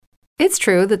It's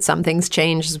true that some things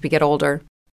change as we get older.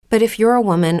 But if you're a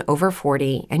woman over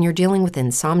 40 and you're dealing with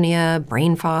insomnia,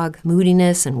 brain fog,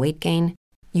 moodiness, and weight gain,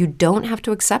 you don't have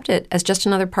to accept it as just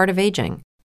another part of aging.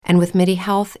 And with MIDI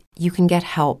Health, you can get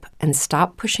help and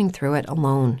stop pushing through it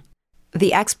alone.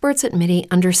 The experts at MIDI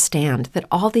understand that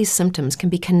all these symptoms can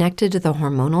be connected to the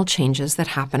hormonal changes that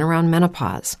happen around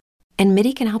menopause, and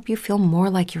MIDI can help you feel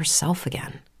more like yourself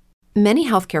again. Many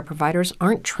healthcare providers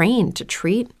aren't trained to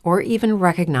treat or even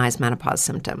recognize menopause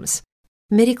symptoms.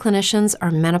 MIDI clinicians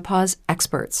are menopause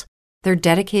experts. They're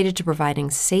dedicated to providing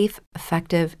safe,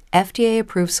 effective,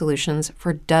 FDA-approved solutions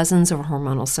for dozens of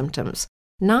hormonal symptoms,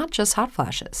 not just hot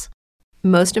flashes.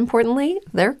 Most importantly,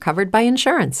 they're covered by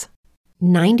insurance.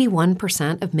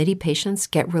 91% of MIDI patients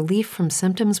get relief from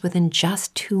symptoms within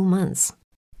just 2 months.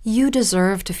 You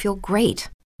deserve to feel great.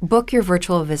 Book your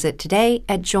virtual visit today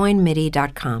at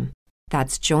joinmidi.com.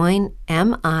 That's joinmidi.com.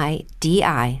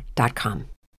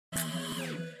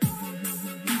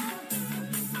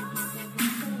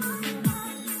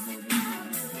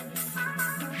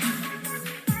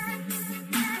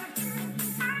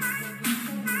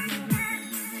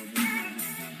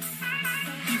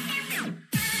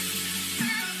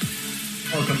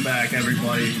 Welcome back,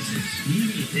 everybody.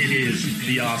 It is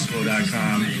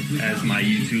theospo.com as my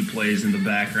YouTube plays in the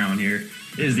background here.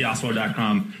 It is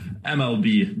theospo.com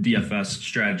MLB DFS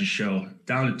strategy show.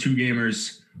 Down to 2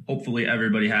 gamers. Hopefully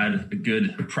everybody had a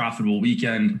good, profitable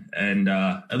weekend. And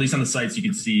at least on the sites, you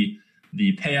can see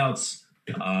the payouts.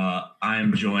 I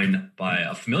am joined by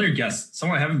a familiar guest,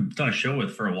 someone I haven't done a show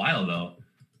with for a while, though.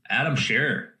 Adam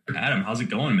Scherer. Adam, how's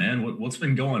it going, man? What's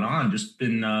been going on? Just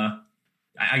been...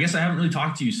 I guess I haven't really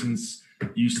talked to you since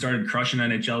you started crushing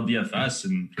NHL DFS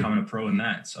and becoming a pro in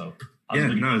that. So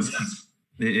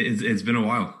it's been a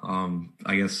while.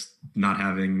 I guess not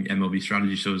having MLB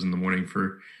strategy shows in the morning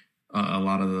for a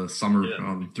lot of the summer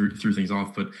threw things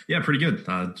off. But yeah, pretty good.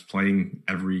 Playing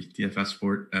every DFS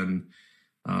sport, and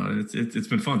it's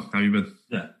been fun. How you been?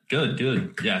 Yeah,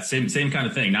 good. Yeah, same kind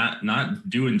of thing. Not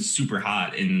doing super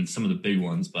hot in some of the big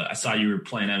ones, but I saw you were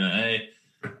playing MMA.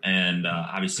 And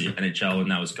obviously NHL when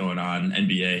that was going on,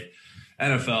 NBA,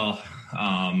 NFL.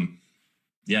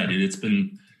 Yeah, dude, it's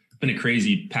been a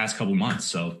crazy past couple months.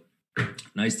 So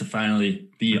nice to finally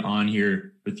be on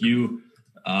here with you.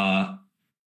 I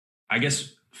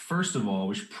guess, first of all,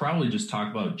 we should probably just talk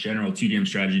about general 2-game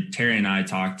strategy. Terry and I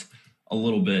talked a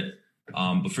little bit.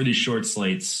 But for these short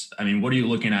slates, I mean, what are you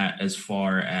looking at as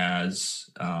far as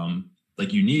like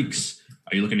uniques?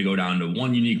 Are you looking to go down to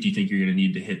 1 unique? Do you think you're going to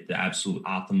need to hit the absolute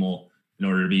optimal in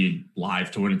order to be live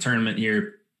to win a tournament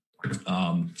here?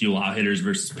 Do you allow hitters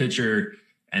versus pitcher?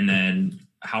 And then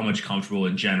how much comfortable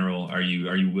in general are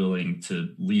you willing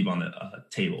to leave on the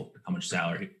table? How much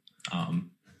salary?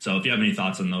 So if you have any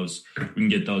thoughts on those, we can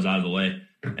get those out of the way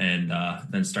and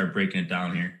then start breaking it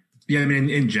down here. Yeah, I mean,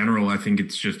 in general, I think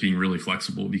it's just being really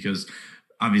flexible because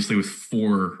obviously with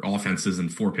 4 offenses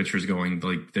and 4 pitchers going,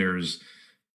 like there's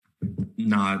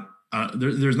not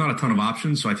there's not a ton of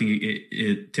options. So I think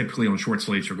it typically on short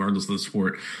slates, regardless of the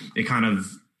sport, it kind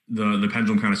of the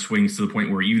pendulum kind of swings to the point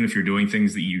where even if you're doing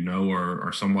things that you know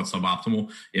are somewhat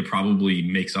suboptimal, it probably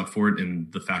makes up for it in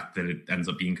the fact that it ends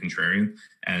up being contrarian.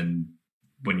 And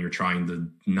when you're trying to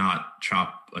not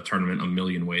chop a tournament a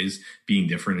million ways, being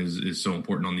different is so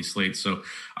important on these slates. So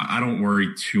I don't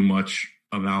worry too much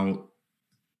about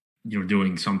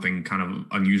doing something kind of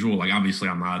unusual. Like obviously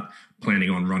I'm not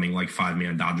planning on running like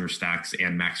 5-man Dodger stacks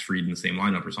and Max Fried in the same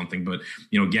lineup or something, but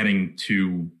getting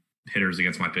 2 hitters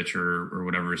against my pitcher or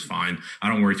whatever is fine. I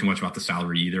don't worry too much about the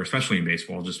salary either, especially in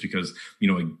baseball, just because,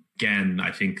 again,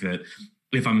 I think that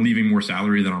if I'm leaving more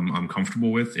salary than I'm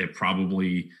comfortable with, it's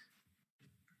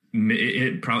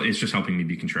just helping me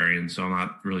be contrarian. So I'm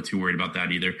not really too worried about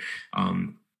that either.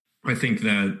 I think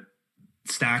that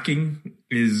stacking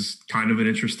is kind of an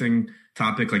interesting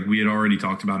topic. Like we had already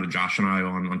talked about it, Josh and I,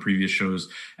 on previous shows.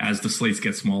 As the slates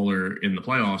get smaller in the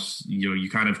playoffs,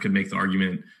 you kind of could make the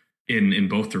argument in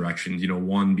both directions.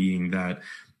 One being that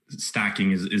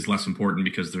stacking is less important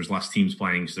because there's less teams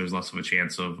playing, so there's less of a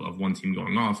chance of one team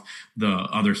going off. The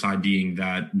other side being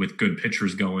that with good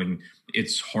pitchers going,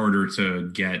 it's harder to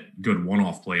get good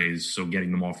one-off plays, so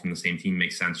getting them all from the same team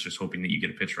makes sense, just hoping that you get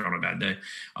a pitcher on a bad day.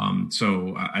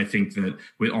 So I think that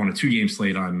on a 2-game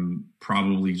slate, I'm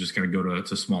probably just going to go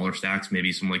to smaller stacks,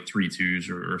 maybe some like 3-2s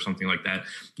or something like that.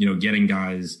 Getting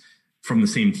guys from the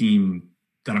same team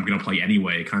that I'm going to play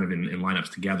anyway, kind of in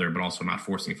lineups together, but also not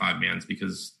forcing 5-mans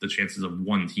because the chances of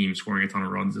one team scoring a ton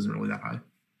of runs isn't really that high.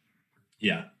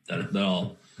 Yeah, that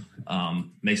all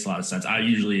makes a lot of sense.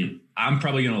 I'm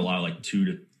probably going to allow like 2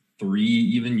 to 3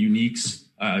 even uniques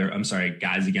I'm sorry,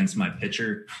 guys against my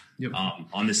pitcher. Yep.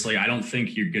 On this slate, I don't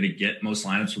think you're going to get most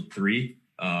lineups with 3.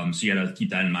 So you got to keep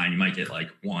that in mind. You might get like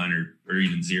 1 or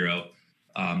even 0,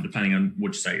 depending on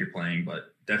which site you're playing,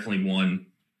 but definitely 1,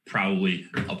 probably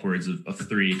upwards of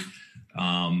 3.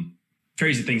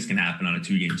 Crazy things can happen on a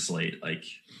 2-game slate. Like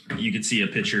you could see a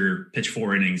pitcher pitch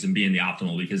 4 innings and be in the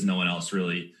optimal because no one else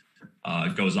really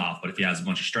goes off. But if he has a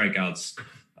bunch of strikeouts,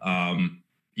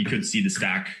 you could see the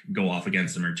stack go off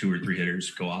against him, or 2 or 3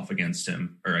 hitters go off against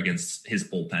him or against his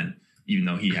bullpen, even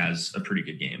though he has a pretty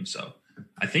good game. So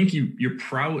I think you're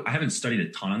probably, I haven't studied a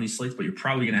ton on these slates, but you're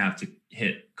probably going to have to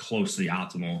hit close to the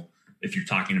optimal if you're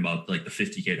talking about like the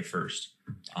 50K to first.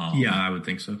 Yeah, I would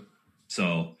think so.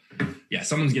 So yeah,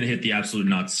 someone's going to hit the absolute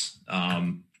nuts.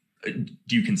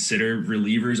 Do you consider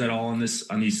relievers at all on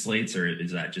these slates, or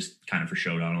is that just kind of for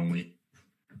showdown only?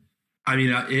 I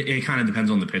mean, it kind of depends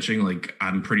on the pitching. Like,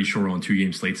 I'm pretty sure on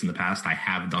 2-game slates in the past, I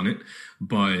have done it,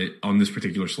 but on this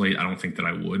particular slate, I don't think that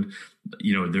I would.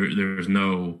 You know,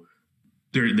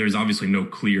 there's obviously no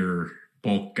clear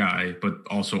bulk guy, but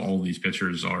also all of these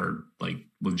pitchers are like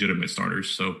legitimate starters.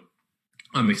 So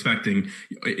I'm expecting,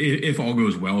 if all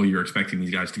goes well, you're expecting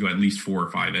these guys to go at least 4 or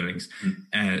 5 innings,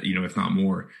 if not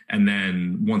more. And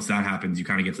then once that happens, you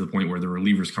kind of get to the point where the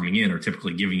relievers coming in are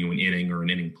typically giving you an inning or an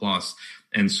inning plus.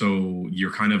 And so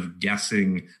you're kind of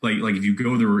guessing, like if you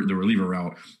go the reliever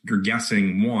route, you're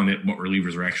guessing 1 at what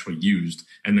relievers are actually used,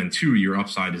 and then 2, your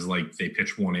upside is like they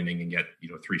pitch 1 inning and get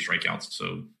 3 strikeouts.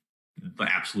 So the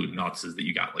absolute nuts is that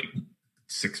you got like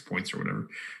 6 points or whatever.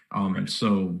 Right.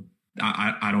 So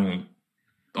I don't.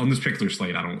 On this particular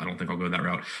slate, I don't think I'll go that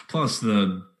route. Plus,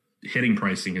 the hitting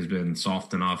pricing has been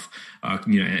soft enough.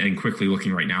 And quickly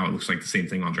looking right now, it looks like the same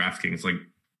thing on DraftKings. Like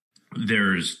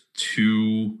there's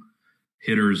 2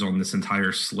 hitters on this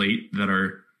entire slate that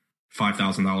are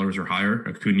 $5,000 or higher.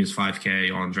 Acuna's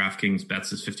 $5K on DraftKings,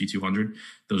 Betts is $5,200.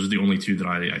 Those are the only 2 that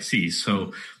I see.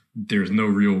 So there's no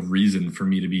real reason for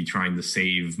me to be trying to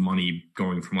save money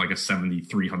going from like a $7,300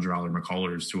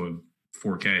 McCullers to a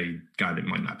 $4K guy that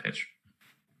might not pitch.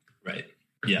 Right.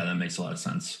 Yeah, that makes a lot of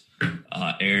sense.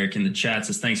 Eric in the chat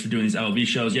says, thanks for doing these MLB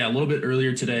shows. Yeah, a little bit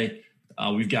earlier today,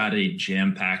 we've got a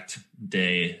jam-packed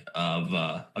day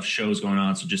of shows going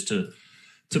on. So just to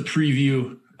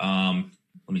preview, let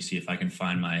me see if I can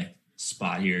find my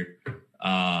spot here.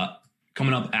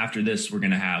 Coming up after this, we're going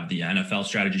to have the NFL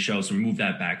strategy show. So we moved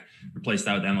that back, replaced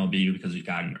that with MLB because we've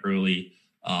got an early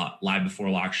live before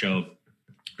lock show.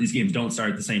 These games don't start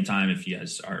at the same time. If you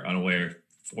guys are unaware,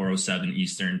 4:07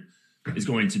 Eastern is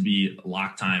going to be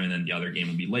lock time, and then the other game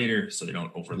will be later, so they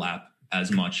don't overlap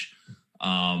as much.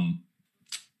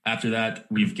 After that,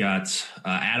 we've got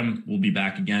Adam will be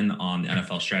back again on the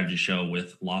NFL strategy show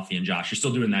with Lofty and Josh. You're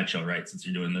still doing that show, right, since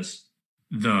you're doing this?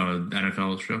 The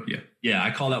NFL show? Yeah. Yeah,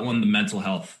 I call that one the mental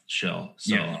health show.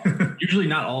 So yeah. Usually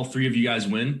not all 3 of you guys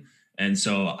win, and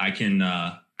so I can,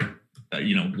 1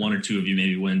 or 2 of you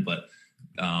maybe win, but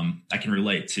I can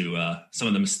relate to some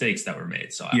of the mistakes that were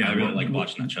made. So I really like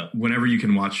watching that show. Whenever you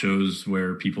can watch shows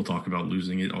where people talk about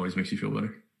losing, it always makes you feel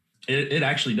better. It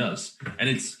actually does. And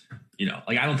it's,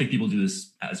 I don't think people do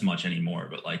this as much anymore,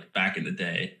 but like back in the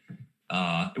day,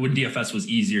 when DFS was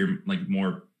easier, like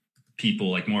more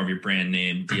people, like more of your brand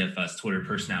name DFS Twitter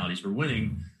personalities were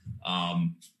winning,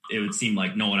 it would seem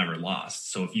like no one ever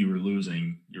lost. So if you were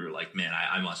losing, you were like, man,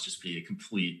 I must just be a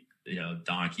complete,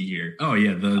 donkey here. Oh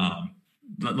yeah.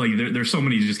 Like there's so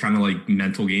many just kind of like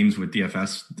mental games with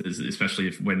DFS,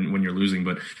 especially when you're losing.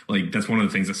 But like that's one of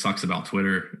the things that sucks about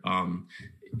Twitter,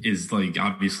 is like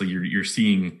obviously you're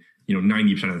seeing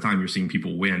 90% of the time you're seeing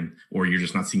people win, or you're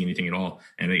just not seeing anything at all,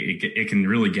 and it can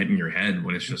really get in your head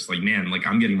when it's just like, man, like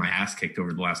I'm getting my ass kicked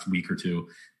over the last week or 2,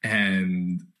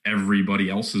 and everybody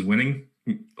else is winning.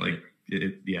 Like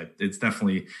it's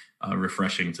definitely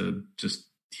refreshing to just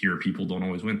hear people don't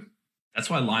always win. That's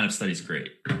why lineup study is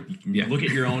great. You can look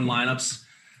at your own lineups,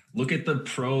 look at the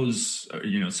pros,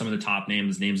 some of the top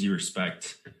names you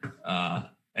respect,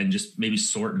 and just maybe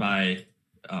sort by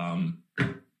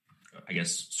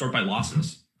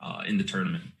losses in the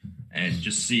tournament, and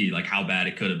just see like how bad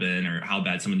it could have been, or how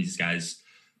bad some of these guys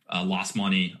lost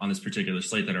money on this particular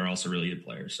slate that are also really good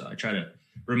players. So I try to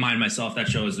remind myself that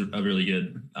show is a really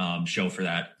good show for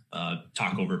that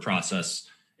talk over process.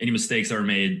 Any mistakes that were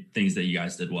made, things that you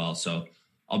guys did well. So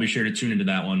I'll be sure to tune into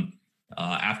that one.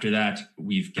 After that,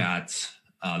 we've got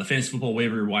the Fantasy Football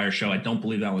Waiver Wire show. I don't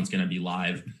believe that one's going to be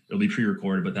live. It'll be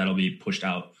pre-recorded, but that'll be pushed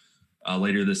out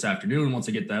later this afternoon once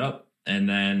I get that up. And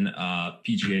then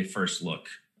PGA First Look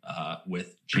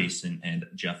with Jason and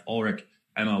Jeff Ulrich.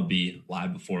 MLB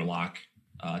live before lock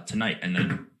tonight. And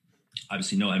then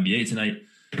obviously no NBA tonight.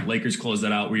 Lakers closed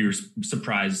that out. Were you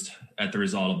surprised at the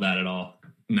result of that at all?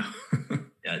 No.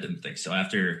 Yeah, I didn't think so.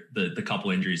 After the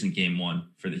couple injuries in game one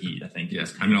for the Heat, I think.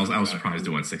 Yes. I mean, I was surprised it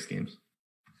went 6 games.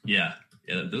 Yeah.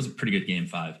 That was a pretty good game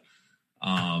 5.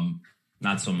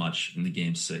 Not so much in the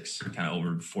game 6, kind of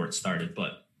over before it started.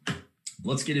 But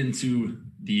let's get into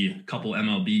the couple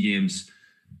MLB games.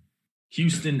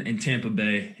 Houston and Tampa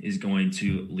Bay is going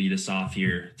to lead us off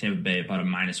here. Tampa Bay about a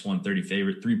 -130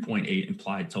 favorite, 3.8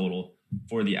 implied total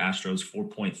for the Astros,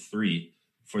 4.3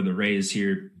 for the Rays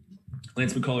here.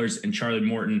 Lance McCullers and Charlie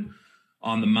Morton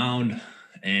on the mound,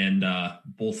 and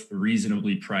both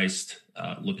reasonably priced.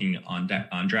 Looking on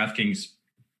Draftkings,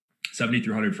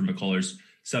 7,300 for McCullers,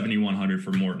 7,100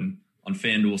 for Morton. On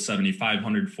Fanduel,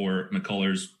 7,500 for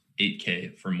McCullers,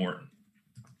 8K for Morton.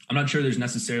 I'm not sure there's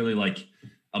necessarily like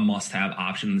a must-have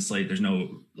option in the slate. There's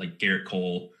no like Garrett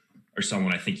Cole or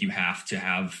someone I think you have to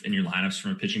have in your lineups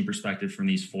from a pitching perspective from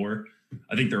these 4.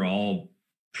 I think they're all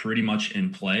pretty much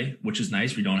in play, which is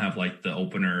nice. We don't have like the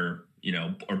opener,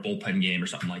 or bullpen game or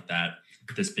something like that.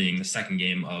 This being the second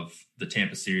game of the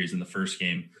Tampa series and the first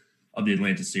game of the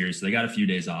Atlanta series. So they got a few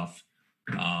days off.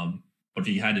 But if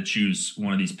you had to choose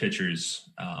one of these pitchers,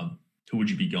 who would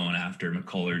you be going after,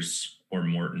 McCullers or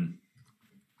Morton?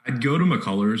 I'd go to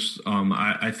McCullers.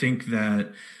 I think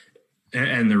that,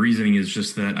 and the reasoning is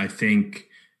just that I think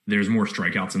there's more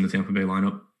strikeouts in the Tampa Bay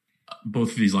lineup.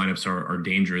 Both of these lineups are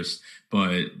dangerous,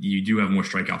 but you do have more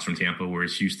strikeouts from Tampa,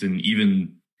 whereas Houston,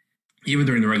 even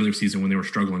during the regular season when they were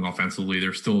struggling offensively,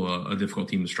 they're still a difficult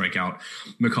team to strike out.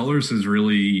 McCullers has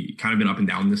really kind of been up and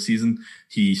down this season.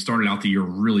 He started out the year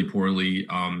really poorly.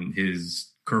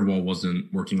 His curveball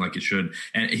wasn't working like it should.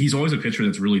 And he's always a pitcher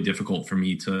that's really difficult for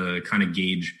me to kind of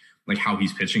gauge like how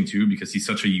he's pitching too, because he's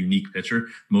such a unique pitcher.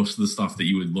 Most of the stuff that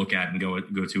you would look at and go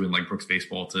to in like Brooks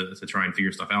Baseball to try and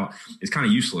figure stuff out is kind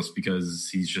of useless because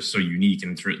he's just so unique,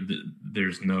 and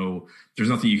there's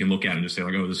nothing you can look at and just say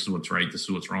like, oh, this is what's right, this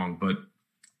is what's wrong. But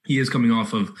he is coming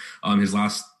off of his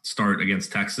last start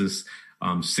against Texas,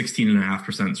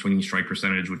 16.5% swinging strike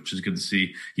percentage, which is good to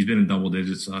see. He's been in double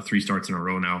digits 3 starts in a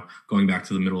row now, going back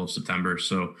to the middle of September.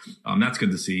 So that's good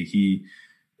to see.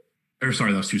 That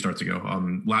was 2 starts ago.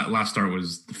 Last start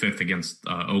was the 5th against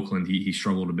Oakland. He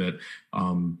struggled a bit,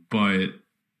 but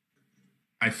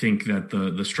I think that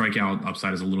the strikeout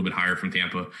upside is a little bit higher from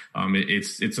Tampa.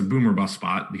 It's a boom or bust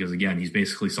spot because, again, he's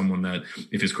basically someone that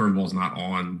if his curveball's not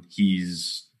on,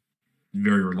 he's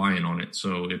very reliant on it,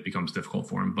 so it becomes difficult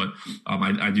for him. But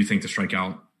I do think the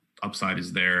strikeout upside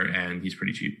is there, and he's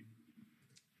pretty cheap.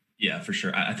 Yeah, for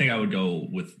sure. I think I would go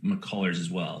with McCullers as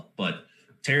well, but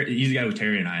he's a guy who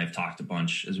Terry and I have talked a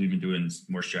bunch as we've been doing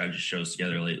more strategy shows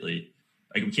together lately.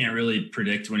 Like, we can't really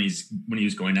predict when he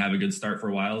was going to have a good start for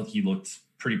a while. He looked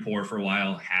pretty poor for a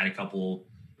while, had a couple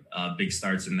big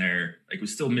starts in there. Like,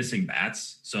 was still missing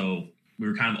bats, so we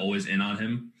were kind of always in on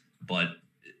him. But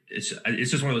it's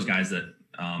just one of those guys that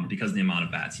because of the amount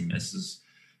of bats he misses,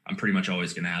 I'm pretty much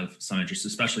always going to have some interest,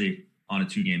 especially on a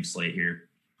 2-game slate here.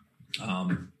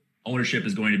 Ownership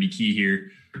is going to be key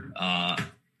here.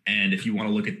 And if you want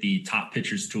to look at the top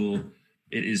pitchers tool,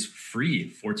 it is free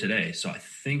for today. So I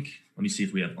think, let me see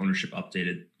if we have ownership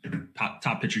updated.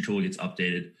 Top pitcher tool gets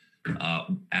updated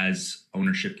as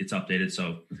ownership gets updated.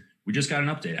 So we just got an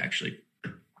update, actually.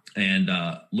 And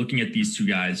looking at these 2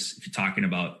 guys, if you're talking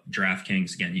about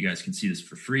Draftkings, again, you guys can see this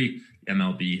for free.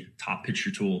 MLB top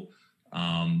pitcher tool.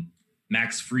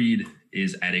 Max Fried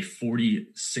is at a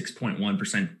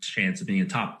 46.1% chance of being a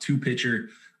top 2 pitcher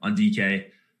on DK.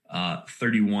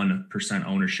 31%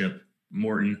 ownership.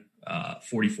 Morton,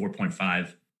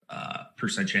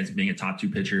 44.5% chance of being a top 2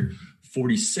 pitcher.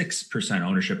 46%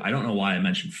 ownership. I don't know why I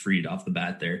mentioned Fried off the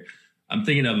bat there. I'm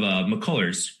thinking of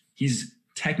McCullers. He's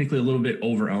technically a little bit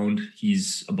over-owned.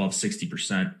 He's above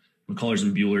 60%. McCullers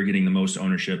and Buehler getting the most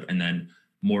ownership, and then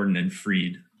Morton and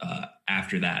Fried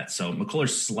after that. So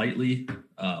McCullers slightly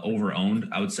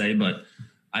over-owned, I would say, but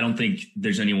I don't think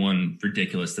there's anyone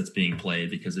ridiculous that's being played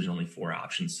because there's only 4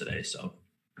 options today. So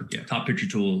yeah, top pitcher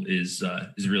tool is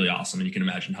really awesome. And you can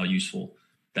imagine how useful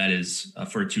that is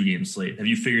for a 2-game slate. Have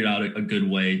you figured out a good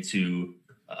way to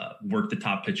work the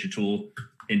top pitcher tool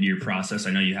into your process?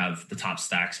 I know you have the top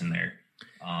stacks in there.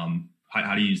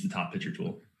 How do you use the top pitcher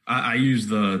tool? I use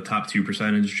the top 2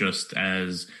 percentage just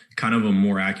as kind of a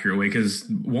more accurate way, because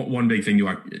one big thing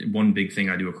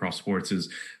I do across sports is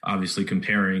obviously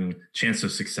comparing chance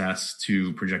of success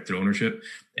to projected ownership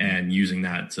and using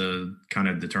that to kind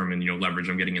of determine, leverage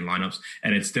I'm getting in lineups.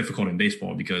 And it's difficult in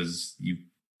baseball because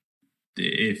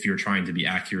if you're trying to be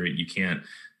accurate, you can't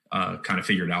kind of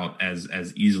figured out as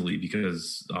easily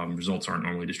because results aren't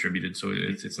normally distributed. So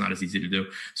it's not as easy to do.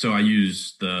 So I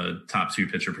use the top 2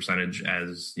 pitcher percentage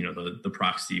as, the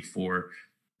proxy for,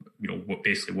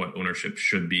 what ownership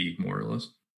should be more or less.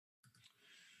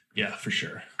 Yeah, for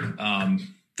sure.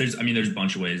 There's a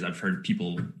bunch of ways I've heard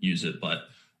people use it, but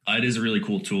it is a really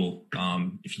cool tool.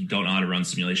 If you don't know how to run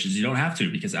simulations, you don't have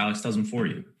to, because Alex does them for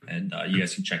you. And you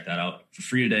guys can check that out for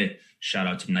free today. Shout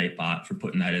out to Nightbot for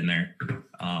putting that in there.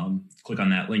 Click on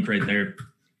that link right there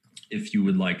if you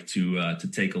would like to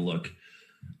take a look.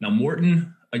 Now,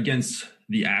 Morton against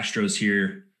the Astros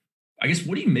here. I guess,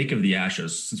 what do you make of the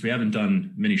Astros? Since we haven't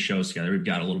done many shows together, we've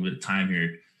got a little bit of time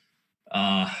here.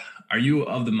 Are you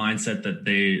of the mindset that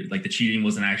the cheating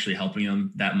wasn't actually helping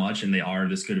them that much and they are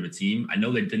this good of a team? I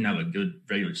know they didn't have a good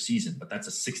regular season, but that's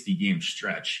a 60-game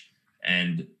stretch.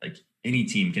 And any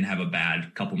team can have a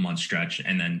bad couple month stretch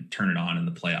and then turn it on in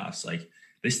the playoffs.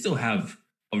 They still have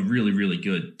a really, really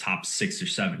good top 6 or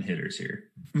 7 hitters here.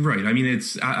 Right. I mean,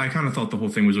 I kind of thought the whole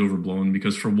thing was overblown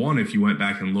because, for one, if you went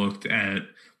back and looked at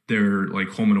their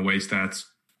home and away stats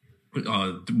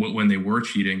when they were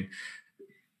cheating,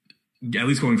 at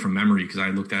least going from memory, because I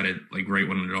looked at it right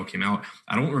when it all came out,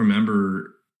 I don't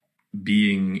remember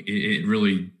it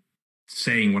really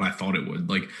saying what I thought it would.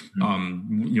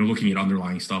 Looking at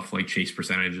underlying stuff like chase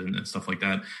percentage and stuff like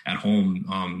that at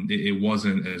home, it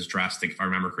wasn't as drastic, if I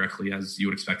remember correctly, as you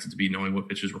would expect it to be, knowing what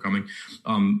pitches were coming.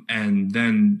 And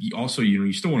then also,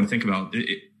 you still want to think about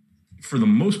it. For the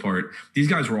most part, these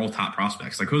guys were all top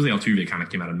prospects. Jose Altuve kind of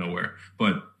came out of nowhere,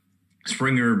 but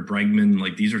Springer,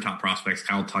 Bregman, these are top prospects.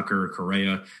 Kyle Tucker,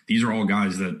 Correa, these are all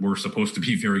guys that were supposed to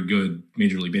be very good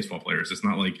Major League Baseball players. It's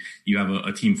not like you have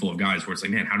a team full of guys where it's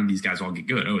man, how did these guys all get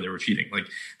good? Oh, they were cheating.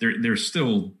 They're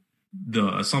still,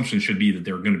 the assumption should be that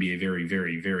they're going to be a very,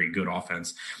 very, very good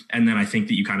offense. And then I think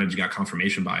that you kind of got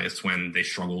confirmation bias when they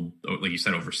struggled, like you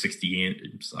said, over 60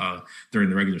 games during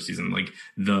the regular season.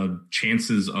 The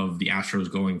chances of the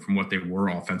Astros going from what they were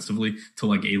offensively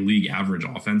to a league average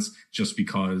offense just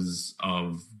because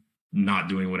of not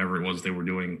doing whatever it was they were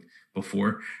doing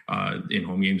before in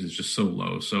home games is just so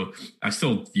low. So I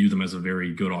still view them as a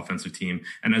very good offensive team.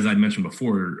 And as I'd mentioned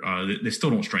before, they still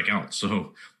don't strike out.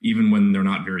 So even when they're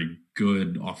not very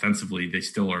good offensively, they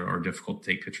still are difficult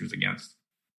to take pitchers against.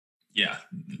 Yeah.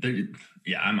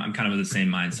 I'm kind of of the same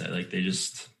mindset.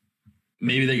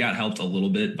 Maybe they got helped a little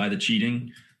bit by the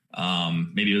cheating.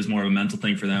 Maybe it was more of a mental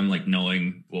thing for them,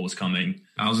 knowing what was coming.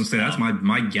 I was gonna say that's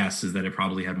my guess is that it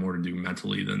probably had more to do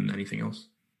mentally than anything else.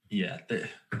 Yeah.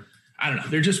 I don't know.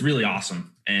 They're just really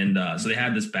awesome. And so they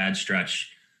had this bad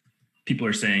stretch. People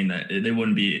are saying that they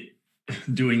wouldn't be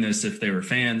doing this if they were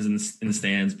fans in the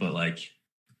stands, but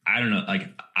I don't know.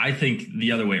 I think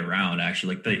the other way around,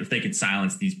 actually. If they could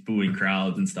silence these booing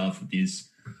crowds and stuff with these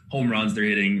home runs they're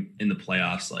hitting in the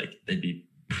playoffs, they'd be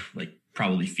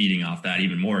probably feeding off that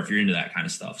even more if you're into that kind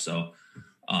of stuff. So,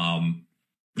 I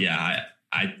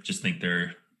just think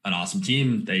they're an awesome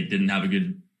team. They didn't have a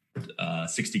good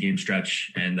 60-game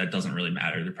stretch, and that doesn't really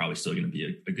matter. They're probably still going to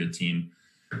be a good team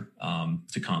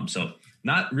to come. So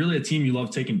not really a team you love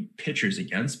taking pitchers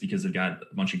against because they've got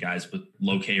a bunch of guys with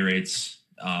low K rates.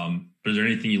 But is there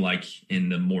anything you like in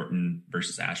the Morton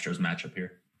versus Astros matchup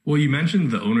here? Well, you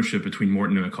mentioned the ownership between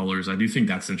Morton and McCullers. I do think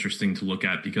that's interesting to look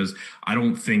at because I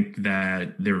don't think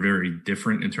that they're very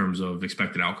different in terms of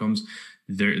expected outcomes.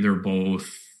 They're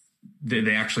both.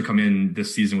 They actually come in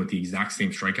this season with the exact same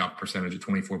strikeout percentage of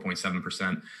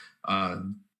 24.7%.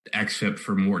 xFIP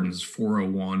for Morton's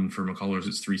 401, for McCullers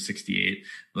it's 368.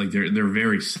 They're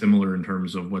very similar in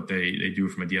terms of what they do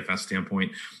from a DFS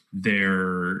standpoint.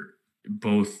 They're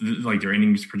both their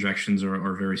innings projections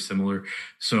are very similar.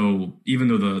 So even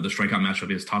though the strikeout matchup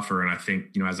is tougher, and I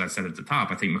think, as I said at the top,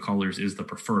 I think McCullers is the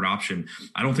preferred option.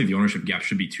 I don't think the ownership gap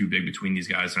should be too big between these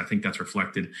guys. And I think that's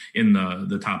reflected in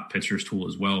the top pitchers tool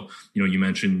as well. You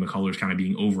mentioned McCullers kind of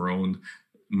being overowned,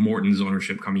 Morton's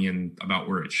ownership coming in about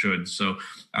where it should. So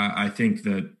I think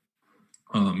that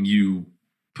you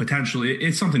potentially,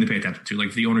 it's something to pay attention to.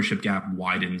 If the ownership gap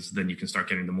widens, then you can start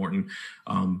getting to Morton.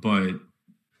 But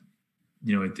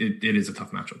it is a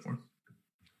tough matchup for him.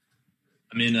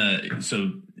 I mean,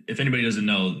 so if anybody doesn't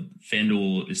know,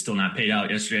 Fanduel is still not paid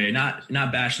out yesterday.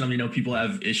 Not bashing them. People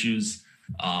have issues.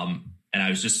 And I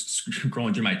was just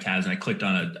scrolling through my tabs and I clicked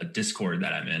on a Discord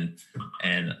that I'm in,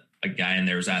 and a guy in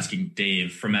there was asking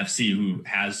Dave from FC, who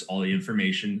has all the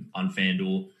information on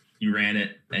Fanduel. He ran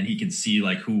it and he can see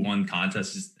who won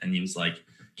contests. And he was like,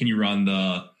 can you run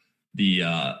the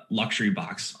luxury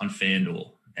box on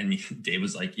Fanduel? And Dave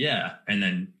was like, yeah. And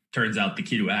then turns out the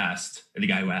guy who asked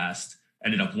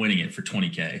ended up winning it for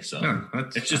 $20K. So yeah,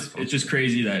 it's just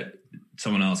crazy that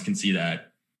someone else can see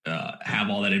that, have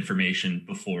all that information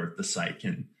before the site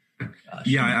can.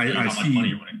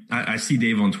 I see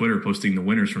Dave on Twitter posting the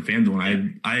winners from Fanduel,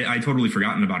 and I totally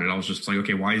forgotten about it. I was just like,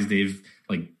 okay, why is Dave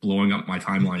like blowing up my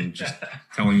timeline, just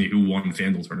telling me who won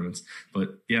Fanduel tournaments?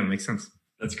 But yeah, it makes sense.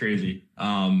 That's crazy.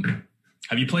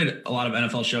 Have you played a lot of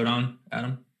NFL Showdown,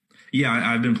 Adam? Yeah,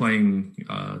 I've been playing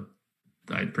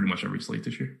pretty much every slate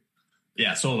this year.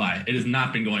 Yeah, so have I. It has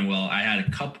not been going well. I've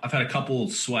had a couple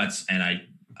sweats, and I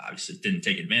obviously didn't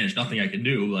take advantage. Nothing I could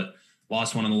do, but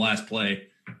lost one on the last play.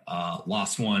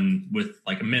 Lost one with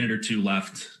like a minute or two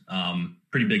left.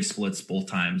 Pretty big splits both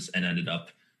times, and ended up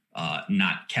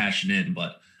not cashing in.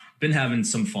 But been having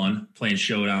some fun playing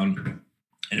Showdown.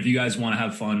 And if you guys want to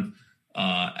have fun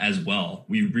as well,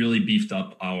 we really beefed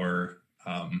up our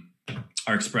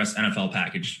Express NFL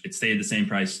package. It stayed the same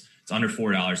price. It's under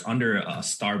 $4, under a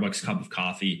Starbucks cup of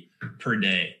coffee per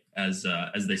day, as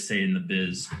they say in the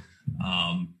biz.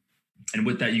 And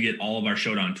with that, you get all of our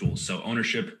Showdown tools. So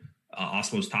ownership,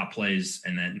 Osmo's top plays,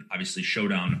 and then obviously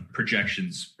Showdown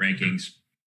projections, rankings,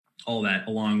 all that,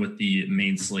 along with the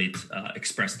main slate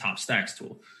Express Top Stacks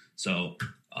tool. So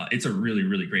it's a really,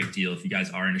 really great deal if you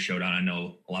guys are into Showdown. I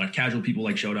know a lot of casual people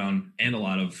like Showdown, and a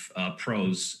lot of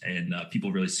pros and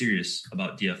people really serious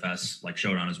about DFS like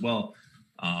Showdown as well.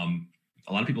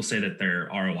 A lot of people say that their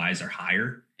ROIs are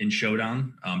higher in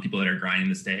Showdown, people that are grinding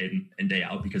this day in and day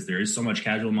out, because there is so much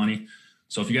casual money.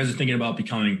 So if you guys are thinking about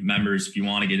becoming members, if you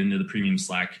want to get into the premium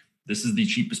Slack, this is the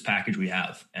cheapest package we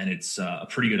have, and it's a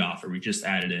pretty good offer. We just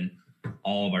added in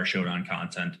all of our Showdown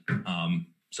content.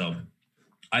 So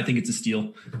I think it's a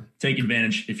steal. Take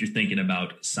advantage if you're thinking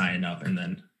about signing up, and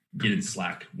then get in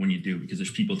Slack when you do, because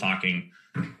there's people talking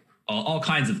all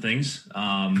kinds of things.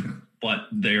 But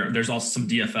there's also some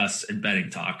DFS and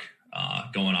betting talk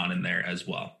going on in there as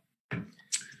well.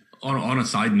 On a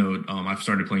side note, I've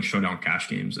started playing Showdown cash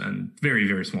games, and very,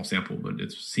 very small sample, but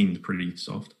it seemed pretty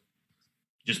soft.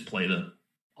 Just play the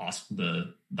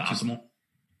optimal.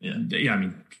 Yeah. I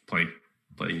mean, play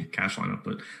cash lineup,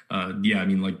 but I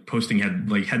mean, like posting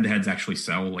head-to-heads actually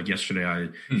sell. Like yesterday, I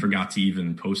forgot to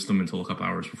even post them until a couple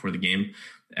hours before the game,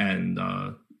 and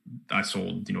I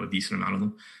sold a decent amount of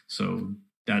them. So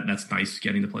that's nice,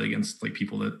 getting to play against like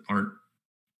people that aren't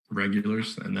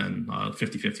regulars. And then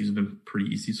 50-50s have been pretty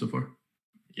easy so far.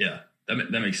 Yeah,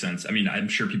 that makes sense. I mean, I'm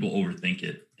sure people overthink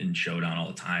it in Showdown all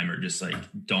the time, or just like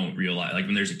don't realize, like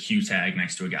when there's a Q tag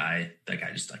next to a guy, that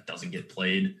guy just like doesn't get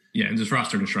played. Yeah, and just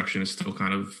roster construction is still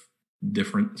kind of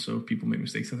different, so people make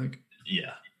mistakes, I think.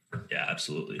 Yeah,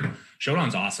 absolutely.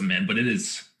 Showdown's awesome, man, but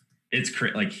it's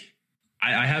like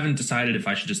I haven't decided if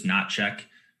I should just not check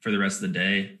for the rest of the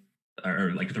day,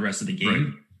 or like the rest of the game.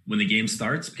 Right. When the game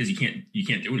starts, because you can't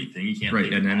do anything. You can't.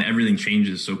 Right. And everything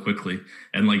changes so quickly.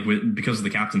 And like because of the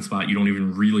captain spot, you don't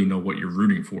even really know what you're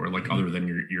rooting for, like other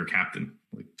than your captain.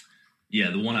 Like,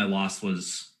 yeah. The one I lost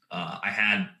was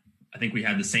I think we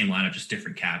had the same lineup, just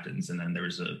different captains. And then there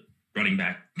was a running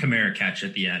back Kamara catch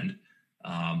at the end.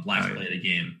 Last play of the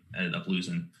game, ended up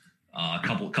losing a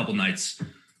couple nights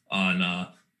on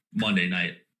Monday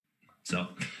night. So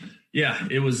yeah,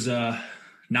 it was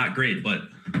not great, but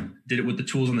did it with the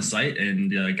tools on the site,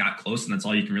 and got close, and that's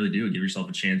all you can really do. Give yourself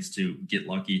a chance to get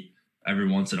lucky every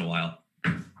once in a while.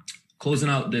 Closing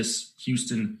out this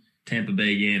Houston-Tampa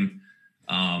Bay game,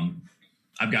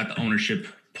 I've got the ownership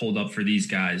pulled up for these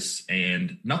guys,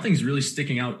 and nothing's really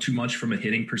sticking out too much from a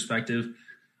hitting perspective.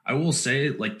 I will say,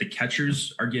 like, the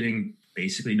catchers are getting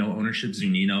basically no ownership,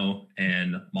 Zunino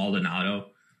and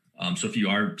Maldonado. So if you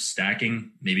are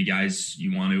stacking, maybe guys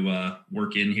you want to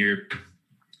work in here,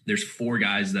 there's 4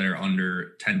 guys that are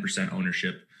under 10%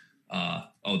 ownership.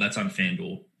 That's on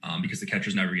Fanduel because the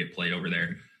catchers never get played over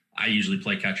there. I usually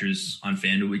play catchers on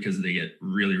Fanduel because they get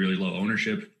really, really low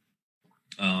ownership.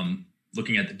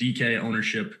 Looking at the DK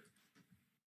ownership,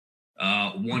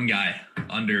 one guy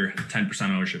under 10%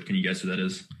 ownership. Can you guess who that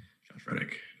is?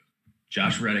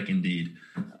 Josh Reddick, indeed.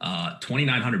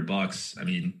 $2,900. I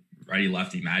mean, righty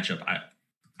lefty matchup.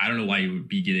 I don't know why you would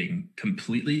be getting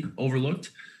completely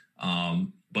overlooked.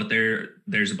 But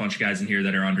there's a bunch of guys in here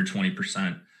that are under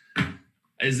 20%.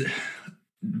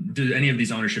 Do any of these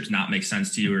ownerships not make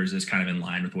sense to you, or is this kind of in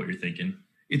line with what you're thinking?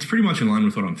 It's pretty much in line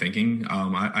with what I'm thinking.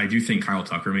 I do think Kyle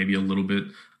Tucker may be a little bit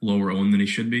lower owned than he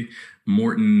should be.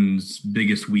 Morton's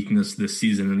biggest weakness this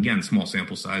season, and again, small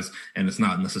sample size, and it's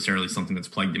not necessarily something that's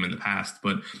plagued him in the past,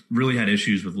 but really had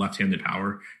issues with left-handed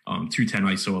power. 210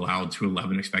 ISO allowed,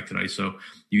 211 expected ISO.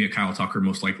 You get Kyle Tucker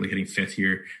most likely hitting 5th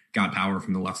here. Got power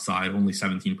from the left side, only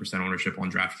 17% ownership on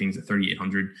Draftkings at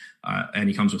 3,800, and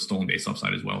he comes with stolen base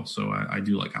upside as well. So I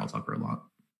do like Kyle Tucker a lot.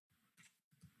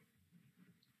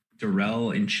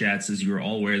 Darrell in chat says you are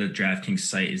all aware that DraftKings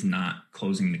site is not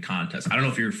closing the contest. I don't know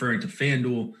if you're referring to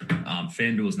FanDuel.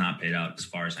 FanDuel is not paid out as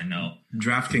far as I know.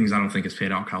 DraftKings, I don't think, has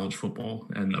paid out college football,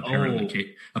 and apparently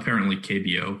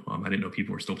KBO. I didn't know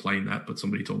people were still playing that, but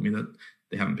somebody told me that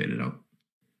they haven't paid it out.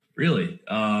 Really?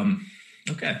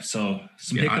 Okay, so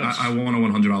some hiccups. I won a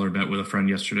 $100 bet with a friend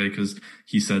yesterday because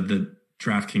he said that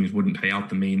DraftKings wouldn't pay out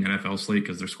the main NFL slate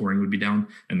because their scoring would be down,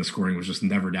 and the scoring was just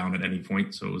never down at any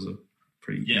point. So it was a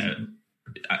pretty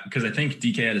because I think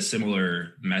DK had a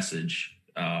similar message.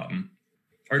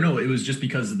 Or no, it was just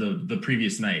because of the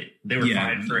previous night. They were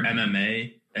fine for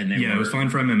MMA, and it was fine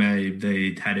for MMA.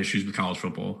 They had issues with college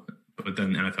football, but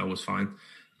then NFL was fine.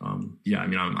 I'm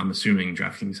assuming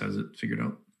DraftKings has it figured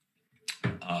out.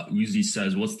 Uzi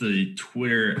says, what's the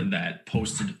Twitter that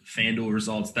posted FanDuel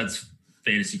results? That's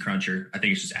Fantasy Cruncher. I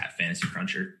think it's just at Fantasy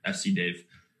Cruncher. FC Dave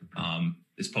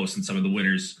is posting some of the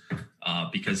winners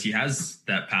because he has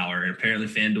that power, and apparently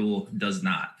FanDuel does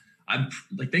not.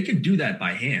 They could do that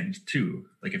by hand too.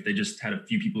 Like if they just had a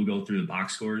few people go through the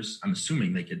box scores, I'm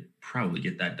assuming they could probably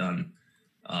get that done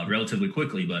relatively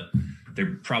quickly, but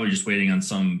they're probably just waiting on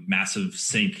some massive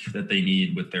sync that they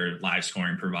need with their live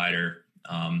scoring provider.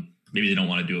 Maybe they don't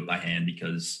want to do it by hand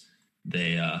because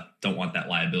they don't want that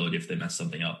liability if they mess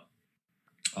something up.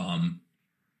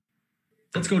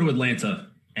 Let's go to Atlanta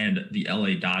and the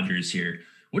LA Dodgers here.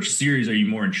 Which series are you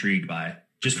more intrigued by?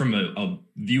 Just from a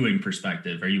viewing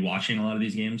perspective, are you watching a lot of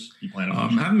these games? You plan on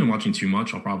watching? I haven't been watching too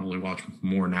much. I'll probably watch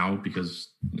more now because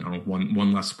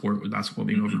one less sport with basketball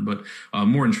being over. But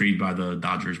more intrigued by the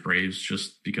Dodgers Braves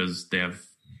just because they have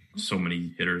so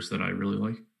many hitters that I really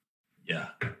like. Yeah,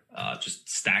 just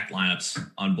stacked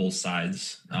lineups on both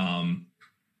sides.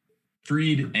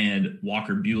 Fried and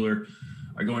Walker Buehler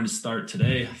are going to start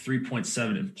today.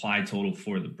 3.7 implied total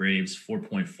for the Braves,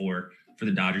 4.4 for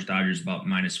the Dodgers. Dodgers about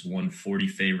minus 140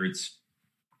 favorites.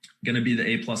 Going to be the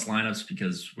A-plus lineups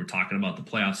because we're talking about the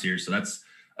playoffs here. So that's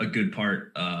a good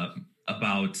part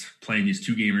about playing these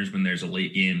two gamers when there's a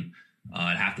late game.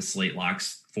 Half the slate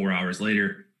locks 4 hours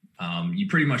later. You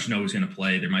pretty much know who's going to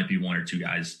play. There might be one or two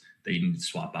guys that you need to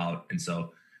swap out. And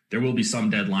so there will be some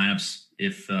dead lineups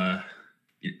if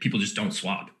people just don't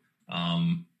swap.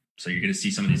 So you're going to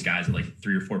see some of these guys at like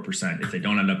 3 or 4%. If they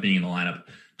don't end up being in the lineup,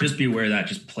 just be aware of that.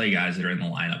 Just play guys that are in the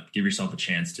lineup. Give yourself a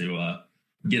chance to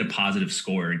get a positive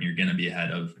score, and you're going to be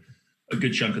ahead of a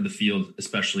good chunk of the field,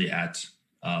 especially at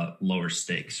lower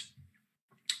stakes.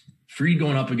 Fried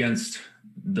going up against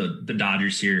the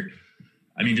Dodgers here.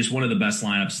 I mean, just one of the best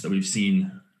lineups that we've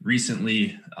seen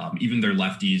recently. Even their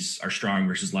lefties are strong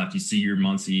versus lefties. Seager,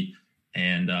 Muncy,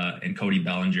 and Cody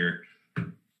Bellinger.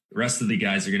 The rest of the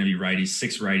guys are going to be righties,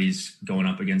 6 righties going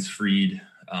up against Fried.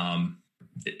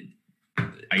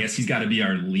 I guess he's got to be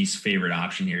our least favorite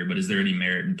option here, but is there any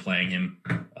merit in playing him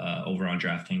over on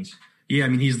DraftKings? Yeah, I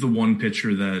mean, he's the one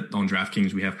pitcher that on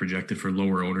DraftKings we have projected for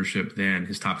lower ownership than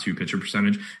his top 2 pitcher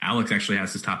percentage. Alex actually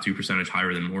has his top 2 percentage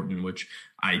higher than Morton, which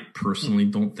I personally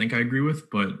don't think I agree with,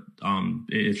 but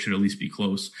it should at least be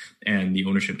close. And the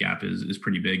ownership gap is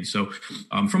pretty big. So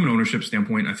from an ownership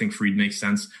standpoint, I think Fried makes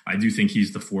sense. I do think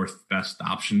he's the 4th best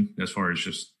option as far as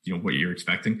just what you're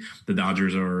expecting. The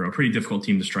Dodgers are a pretty difficult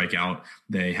team to strike out.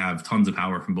 They have tons of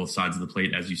power from both sides of the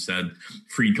plate, as you said.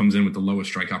 Fried comes in with the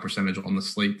lowest strikeout percentage on the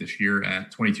slate this year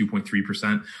at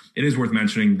 22.3%. It is worth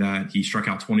mentioning that he struck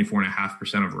out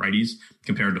 24.5% of righties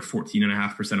compared to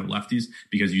 14.5% of lefties,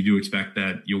 because you do expect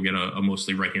that you'll get a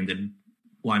mostly right-handed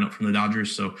lineup from the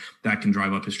Dodgers, so that can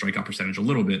drive up his strikeout percentage a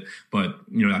little bit. But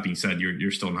that being said,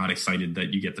 you're still not excited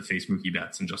that you get to face Mookie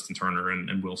Betts and Justin Turner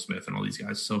and Will Smith and all these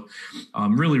guys. So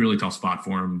really, really tough spot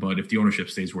for him. But if the ownership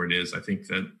stays where it is, I think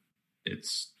that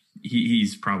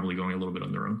he's probably going a little bit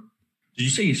on their own. Did you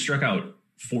say he struck out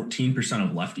 14%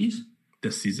 of lefties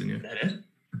this season? Yeah. That is?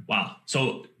 Wow.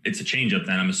 So it's a changeup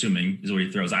then, I'm assuming, is what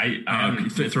he throws.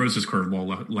 He throws his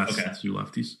curveball less to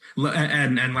lefties.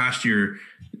 And last year,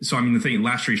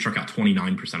 last year he struck out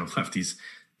 29% of lefties.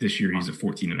 This year he's at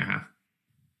 14.5.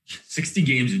 60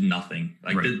 games is nothing.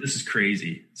 This is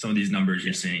crazy. Some of these numbers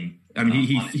you're seeing. I mean,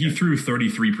 he threw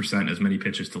 33% as many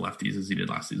pitches to lefties as he did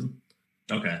last season.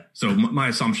 Okay. So my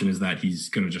assumption is that he's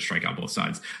going to just strike out both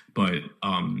sides. But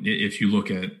if you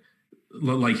look at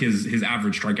his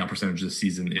average strikeout percentage this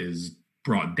season is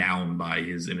brought down by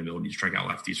his inability to strike out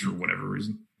lefties for whatever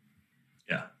reason.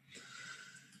 Yeah.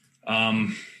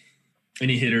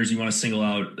 Any hitters you want to single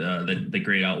out that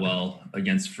grade out well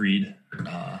against Fried?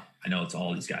 I know it's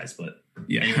all these guys, but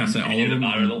Yeah, so all of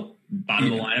them.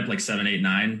 Bottom of the lineup, like 7, 8,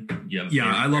 9.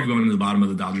 I love going to the bottom of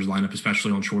the Dodgers lineup,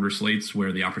 especially on shorter slates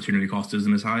where the opportunity cost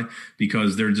isn't as high,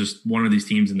 because they're just one of these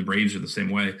teams, and the Braves are the same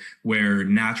way, where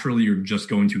naturally you're just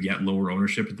going to get lower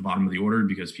ownership at the bottom of the order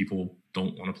because people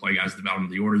don't want to play guys at the bottom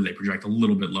of the order. They project a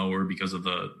little bit lower because of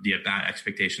the at-bat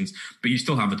expectations, but you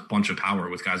still have a bunch of power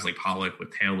with guys like Pollock,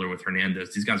 with Taylor, with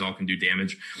Hernandez. These guys all can do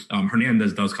damage.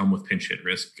 Hernandez does come with pinch hit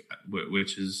risk,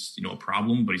 which is, a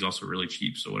problem, but he's also really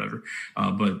cheap. So whatever.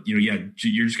 But you're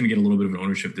just going to get a little bit of an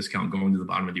ownership discount going to the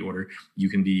bottom of the order. You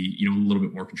can be, a little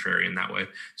bit more contrarian that way.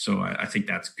 So I think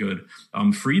that's good.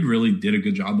 Fried really did a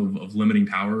good job of limiting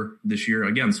power this year.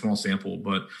 Again, small sample,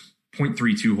 but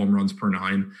 0.32 home runs per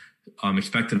 9.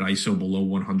 Expected ISO below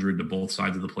 100 to both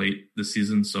sides of the plate this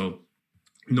season. So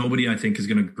nobody, I think, is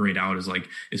going to grade out as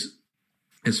is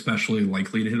especially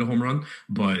likely to hit a home run.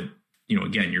 But,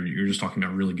 again, you're just talking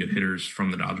about really good hitters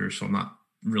from the Dodgers. So I'm not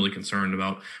really concerned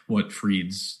about what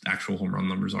Fried's actual home run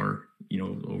numbers are,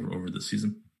 over the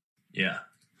season. Yeah.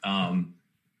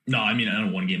 No, I mean, I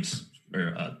don't know, one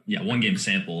game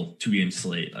sample, 2 game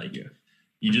slate.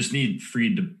 You just need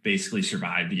Fried to basically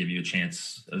survive to give you a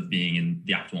chance of being in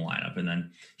the optimal lineup. And then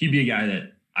he'd be a guy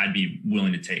that I'd be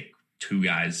willing to take 2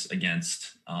 guys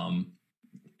against.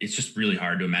 It's just really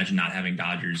hard to imagine not having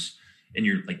Dodgers in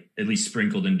your, at least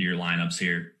sprinkled into your lineups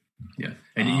here. Yeah.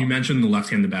 And you mentioned the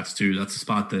left-handed bats too. That's a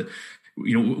spot that,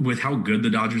 with how good the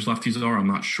Dodgers lefties are, I'm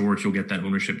not sure if you'll get that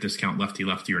ownership discount lefty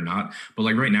or not. But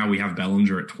right now we have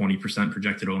Bellinger at 20%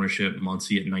 projected ownership,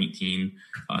 Muncy at 19,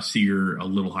 Seager a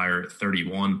little higher at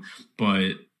 31.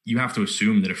 But you have to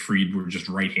assume that if Fried were just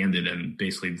right-handed and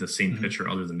basically the same pitcher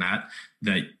other than that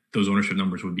those ownership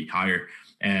numbers would be higher.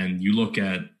 And you look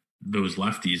at those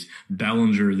lefties,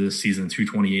 Bellinger this season,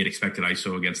 228 expected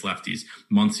ISO against lefties,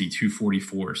 Muncy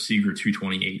 244, Seager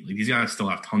 228. These guys still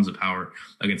have tons of power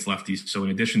against lefties. So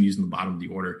in addition to using the bottom of the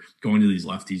order, going to these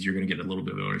lefties, you're going to get a little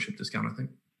bit of ownership discount, I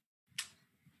think.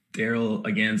 Daryl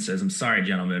again says, I'm sorry,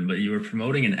 gentlemen, but you were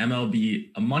promoting a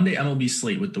Monday MLB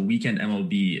slate with the weekend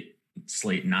MLB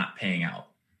slate not paying out.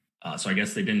 So I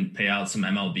guess they didn't pay out some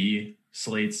MLB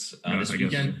slates this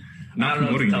weekend. Not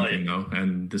promoting anything though,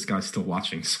 and this guy's still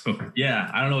watching. So yeah,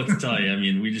 I don't know what to tell you. I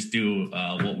mean, we just do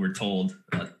what we're told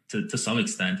to some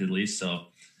extent, at least. So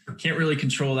can't really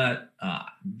control that.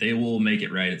 They will make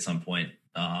it right at some point.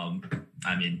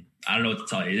 I mean, I don't know what to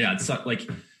tell you. Yeah, it's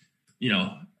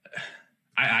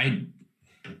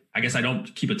I guess I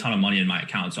don't keep a ton of money in my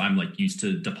account, so I'm used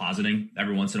to depositing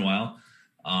every once in a while,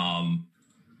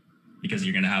 because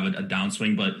you're gonna have a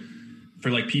downswing, but. For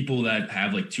people that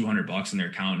have $200 in their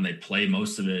account and they play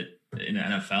most of it in the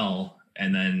NFL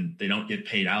and then they don't get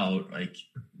paid out,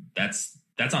 that's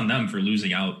on them for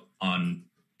losing out on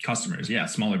customers. Yeah,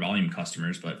 smaller volume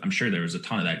customers, but I'm sure there was a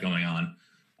ton of that going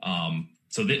on.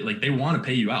 So they want to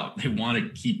pay you out. They want to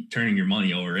keep turning your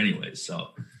money over anyways. So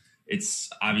it's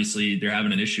obviously they're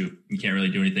having an issue. You can't really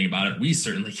do anything about it. We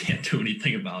certainly can't do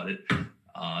anything about it.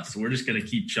 So we're just going to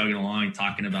keep chugging along,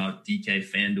 talking about DK,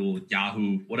 Fanduel,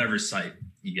 Yahoo, whatever site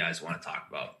you guys want to talk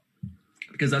about,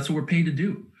 because that's what we're paid to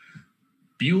do.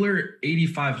 Buehler,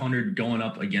 8,500 going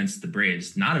up against the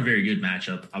Braves. Not a very good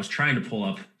matchup. I was trying to pull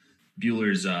up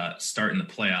Buehler's start in the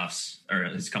playoffs, or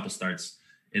his couple starts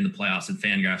in the playoffs, and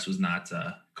Fangraphs was not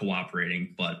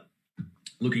cooperating. But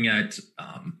looking at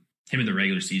him in the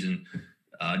regular season,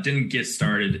 didn't get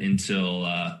started until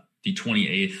the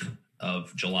 28th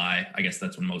of July. I guess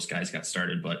that's when most guys got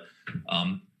started, but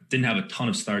didn't have a ton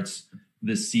of starts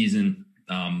this season.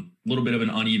 A little bit of an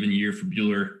uneven year for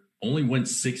Buehler. Only went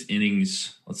 6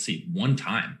 innings. Let's see, 1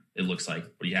 time it looks like,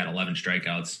 but he had 11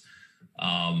 strikeouts.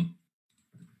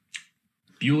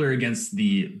 Buehler against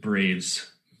the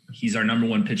Braves. He's our number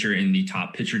 1 pitcher in the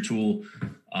top pitcher tool.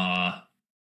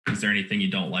 Is there anything you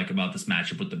don't like about this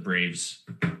matchup with the Braves?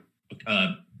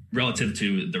 Relative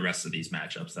to the rest of these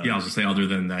matchups. Yeah, I was going to say, other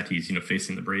than that, he's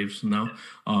facing the Braves now.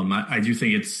 I do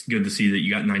think it's good to see that you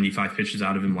got 95 pitches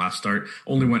out of him last start.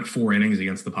 Only went 4 innings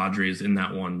against the Padres in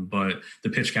that one, but the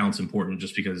pitch count's important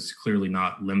just because clearly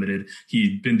not limited.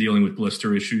 He'd been dealing with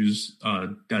blister issues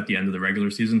at the end of the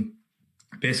regular season,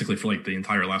 basically for the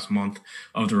entire last month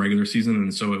of the regular season,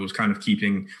 and so it was kind of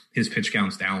keeping his pitch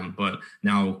counts down. But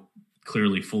now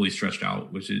clearly fully stretched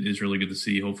out, which is really good to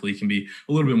see. Hopefully he can be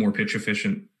a little bit more pitch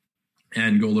efficient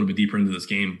and go a little bit deeper into this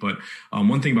game. But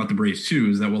one thing about the Braves, too,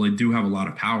 is that while they do have a lot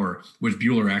of power, which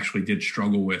Buehler actually did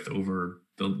struggle with over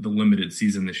the limited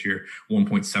season this year,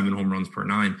 1.7 home runs per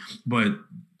 9. But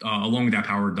along with that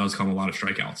power does come a lot of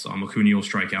strikeouts. Acuna will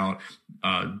strike out.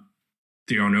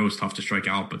 D'Arnaud is tough to strike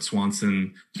out, but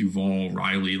Swanson, Duvall,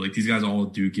 Riley, like these guys all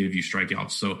do give you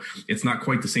strikeouts. So it's not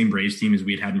quite the same Braves team as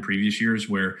we had in previous years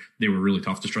where they were really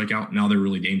tough to strike out. Now they're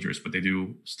really dangerous, but they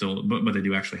do still, but they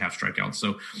do actually have strikeouts.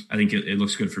 So I think it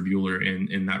looks good for Buehler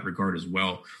in that regard as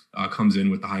well. Comes in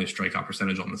with the highest strikeout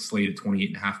percentage on the slate at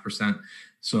 28.5%.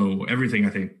 So everything I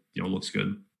think, looks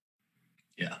good.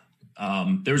 Yeah.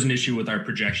 There was an issue with our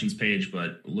projections page,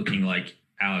 but looking like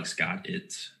Alex got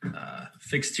it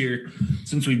fixed here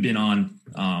since we've been on.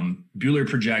 Buehler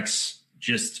projects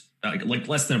just like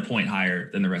less than a point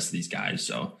higher than the rest of these guys.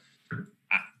 So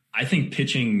I think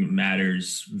pitching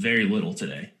matters very little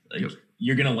today. Like yep.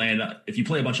 You're going to land, if you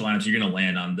play a bunch of lineups, you're going to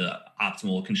land on the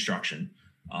optimal construction.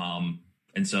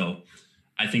 And so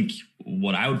I think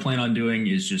what I would plan on doing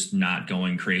is just not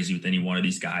going crazy with any one of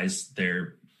these guys.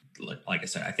 They're, like I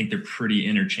said, I think they're pretty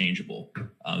interchangeable,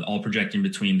 all projecting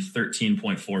between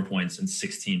 13.4 points and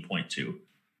 16.2.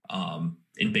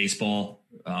 In baseball,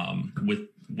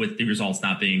 with the results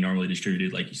not being normally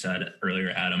distributed, like you said earlier,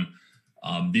 Adam,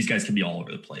 these guys can be all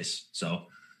over the place. So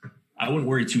I wouldn't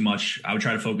worry too much. I would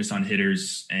try to focus on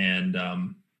hitters and,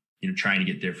 trying to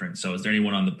get different. So is there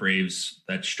anyone on the Braves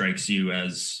that strikes you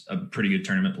as a pretty good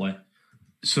tournament play?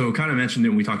 So kind of mentioned it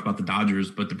when we talked about the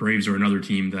Dodgers, but the Braves are another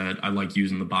team that I like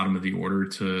using the bottom of the order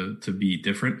to be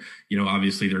different.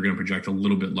 Obviously they're going to project a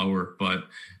little bit lower, but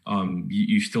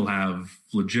you still have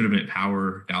legitimate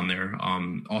power down there.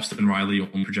 Austin Riley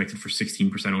only projected for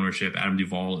 16% ownership, Adam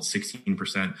Duvall at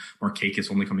 16%,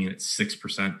 Markakis only coming in at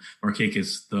 6%.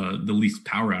 Markakis, the least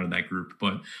power out of that group,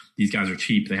 but these guys are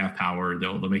cheap. They have power.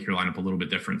 They'll make your lineup a little bit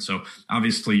different. So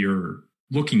obviously you're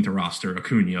looking to roster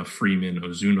Acuna, Freeman,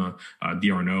 Ozuna,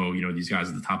 D'Arnaud, these guys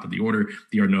at the top of the order.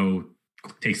 D'Arnaud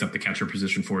takes up the catcher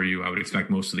position for you. I would expect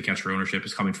most of the catcher ownership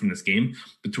is coming from this game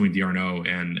between D'Arnaud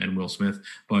and Will Smith.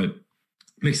 But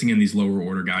mixing in these lower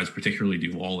order guys, particularly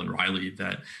Duvall and Riley,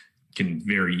 that can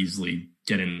very easily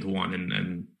get into one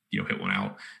and hit one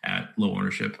out at low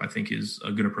ownership, I think is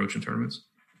a good approach in tournaments.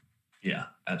 Yeah,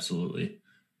 absolutely.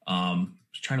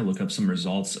 Just trying to look up some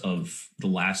results of the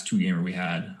last two games we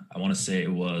had. I want to say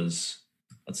it was,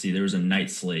 there was a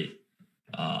night slate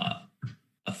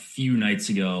a few nights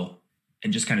ago,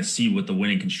 and just kind of see what the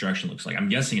winning construction looks like. I'm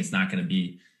guessing it's not going to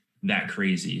be that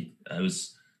crazy. It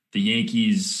was the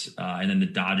Yankees and then the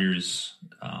Dodgers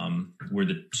were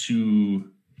the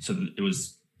two. So it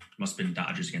must have been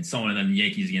Dodgers against someone, and then the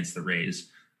Yankees against the Rays.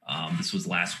 This was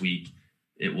last week.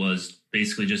 It was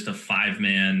basically just a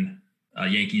 5-man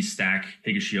Yankees stack: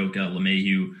 Higashioka,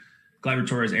 LeMahieu, Gleyber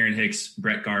Torres, Aaron Hicks,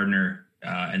 Brett Gardner,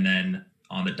 and then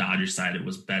on the Dodgers side, it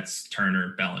was Betts,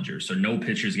 Turner, Bellinger. So no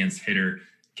pitchers against hitter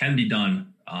can be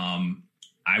done.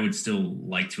 I would still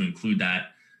like to include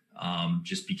that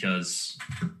just because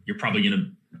you're probably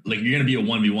going to be a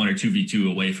 1v1 or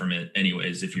 2v2 away from it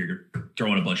anyways if you're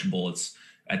throwing a bunch of bullets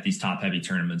at these top-heavy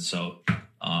tournaments. So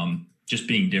just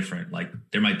being different. Like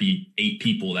there might be 8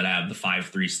 people that have the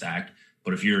 5-3 stack,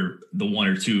 but if you're the 1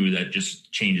 or 2 that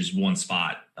just changes one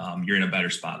spot, you're in a better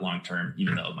spot long term,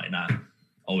 even though it might not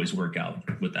always work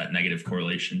out with that negative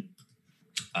correlation.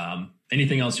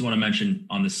 Anything else you want to mention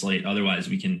on the slate? Otherwise,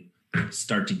 we can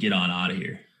start to get on out of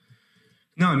here.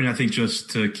 No, I mean, I think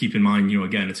just to keep in mind,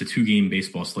 again, it's a 2-game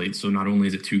baseball slate. So not only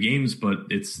is it 2 games, but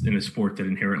it's in a sport that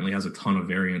inherently has a ton of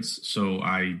variance. So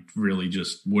I really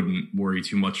just wouldn't worry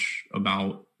too much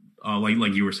about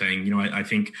like you were saying, I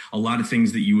think a lot of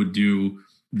things that you would do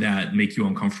that make you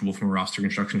uncomfortable from a roster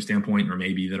construction standpoint, or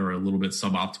maybe that are a little bit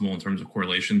suboptimal in terms of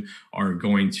correlation, are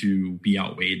going to be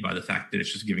outweighed by the fact that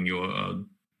it's just giving you a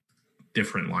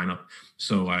different lineup.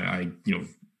 So I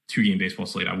 2-game baseball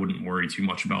slate, I wouldn't worry too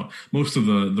much about most of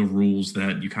the rules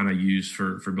that you kind of use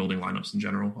for building lineups in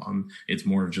general. It's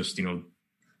more of just,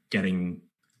 trying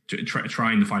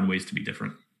to find ways to be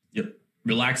different. Yep.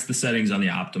 Relax the settings on the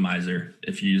optimizer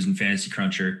if you're using Fantasy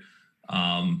Cruncher.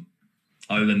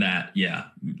 Other than that, yeah,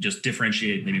 just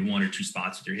differentiate maybe 1 or 2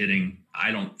 spots with your hitting.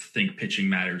 I don't think pitching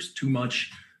matters too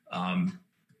much.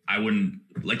 I wouldn't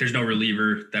there's no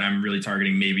reliever that I'm really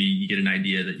targeting. Maybe you get an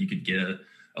idea that you could get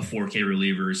a 4K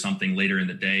reliever or something later in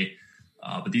the day.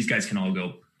 But these guys can all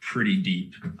go pretty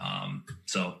deep.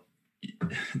 So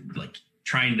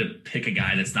trying to pick a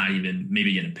guy that's not even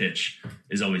maybe going to pitch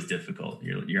is always difficult.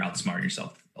 You're outsmarting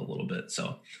yourself a little bit.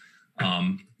 So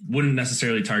wouldn't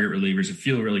necessarily target relievers. If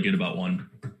you feel really good about one,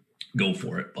 go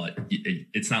for it. But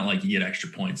it's not like you get extra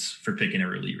points for picking a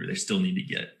reliever. They still need to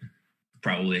get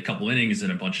probably a couple innings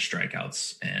and a bunch of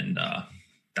strikeouts. And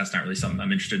that's not really something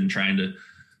I'm interested in trying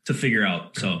to figure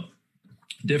out. So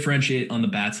differentiate on the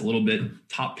bats a little bit.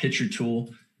 Top pitcher tool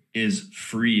is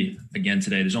free again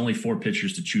today. There's only 4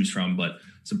 pitchers to choose from, but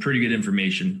some pretty good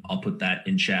information. I'll put that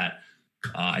in chat.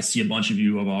 I see a bunch of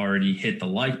you have already hit the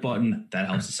like button. That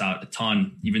helps us out a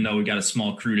ton. Even though we got a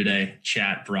small crew today,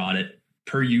 chat brought it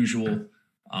per usual.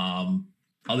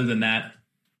 Other than that,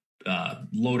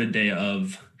 loaded day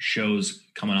of shows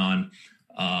coming on.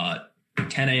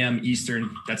 10 a.m.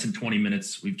 Eastern. That's in 20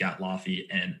 minutes. We've got Laffy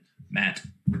and Matt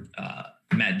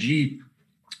G.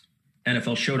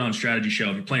 NFL Showdown Strategy Show.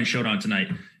 If you're playing Showdown tonight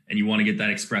and you want to get that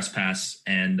express pass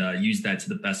and use that to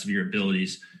the best of your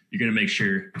abilities, you're going to make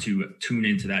sure to tune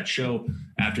into that show.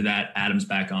 After that, Adam's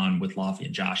back on with Laffy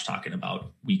and Josh talking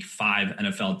about Week 5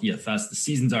 NFL DFS. The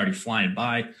season's already flying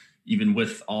by, even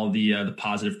with all the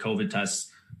positive COVID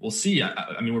tests. We'll see.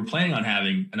 I mean, we're planning on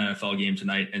having an NFL game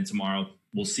tonight and tomorrow.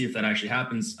 We'll see if that actually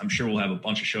happens. I'm sure we'll have a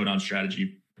bunch of Showdown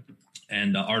strategy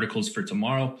and articles for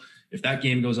tomorrow. If that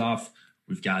game goes off,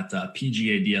 we've got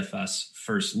PGA DFS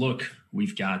First Look.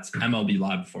 We've got MLB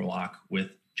Live Before Lock with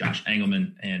Josh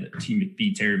Engelman and Team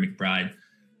McBee, Terry McBride.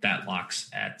 That locks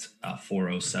at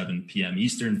 4:07 p.m.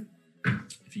 Eastern.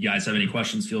 If you guys have any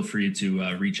questions, feel free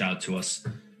to reach out to us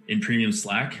in Premium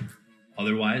Slack.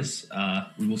 Otherwise,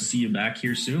 we will see you back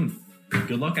here soon.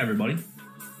 Good luck, everybody.